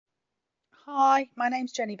Hi, my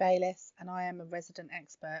name's Jennie Bayliss and I am a resident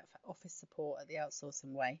expert for office support at the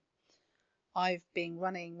Outsourcing Way. I've been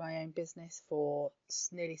running my own business for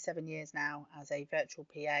nearly 7 years now as a virtual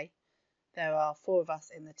PA. There are 4 of us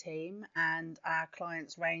in the team and our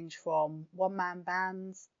clients range from one-man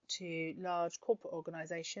bands to large corporate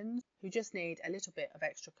organisations who just need a little bit of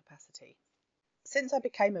extra capacity. Since I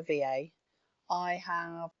became a VA, I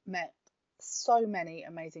have met so many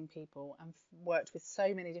amazing people and worked with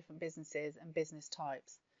so many different businesses and business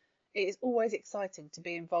types. It is always exciting to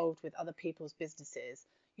be involved with other people's businesses.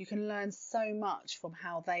 You can learn so much from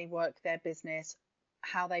how they work their business,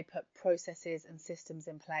 how they put processes and systems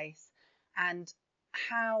in place, and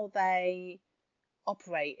how they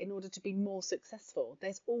operate in order to be more successful.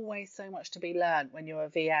 There's always so much to be learned when you're a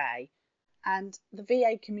VA, and the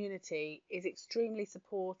VA community is extremely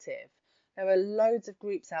supportive. There are loads of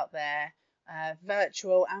groups out there,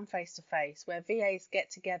 virtual and face-to-face, where VAs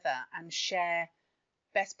get together and share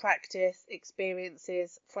best practice,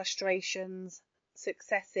 experiences, frustrations,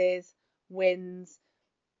 successes, wins.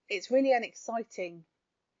 It's really an exciting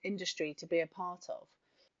industry to be a part of.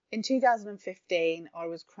 In 2015, I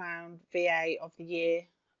was crowned VA of the Year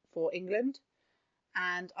for England,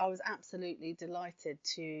 and I was absolutely delighted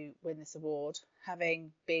to win this award,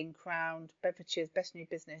 having been crowned Bedfordshire's Best New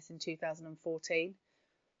Business in 2014.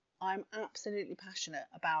 I'm absolutely passionate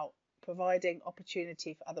about providing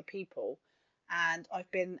opportunity for other people, and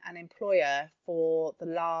I've been an employer for the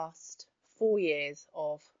last 4 years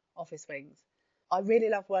of Office Wings. I really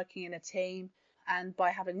love working in a team, and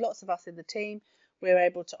by having lots of us in the team, we're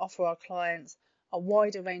able to offer our clients a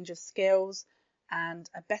wider range of skills and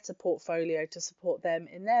a better portfolio to support them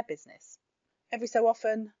in their business. Every so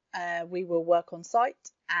often, we will work on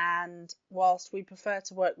site, and whilst we prefer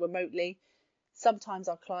to work remotely, sometimes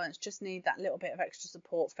our clients just need that little bit of extra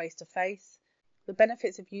support face to face. The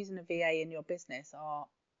benefits of using a VA in your business are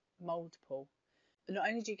multiple. Not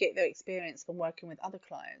only do you get their experience from working with other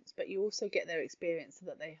clients, but you also get their experience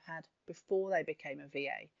that they had before they became a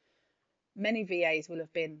VA. Many VAs will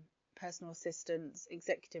have been personal assistants,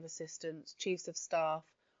 executive assistants, chiefs of staff,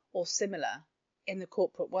 or similar in the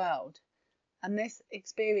corporate world. And this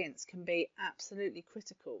experience can be absolutely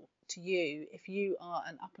critical to you if you are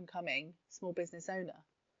an up-and-coming small business owner.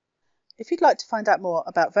 If you'd like to find out more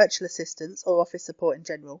about virtual assistants or office support in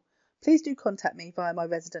general, please do contact me via my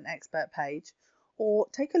resident expert page, or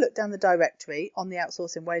take a look down the directory on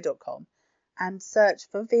theoutsourcingway.com and search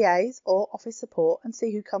for VAs or office support and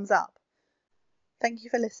see who comes up. Thank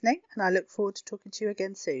you for listening, and I look forward to talking to you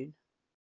again soon.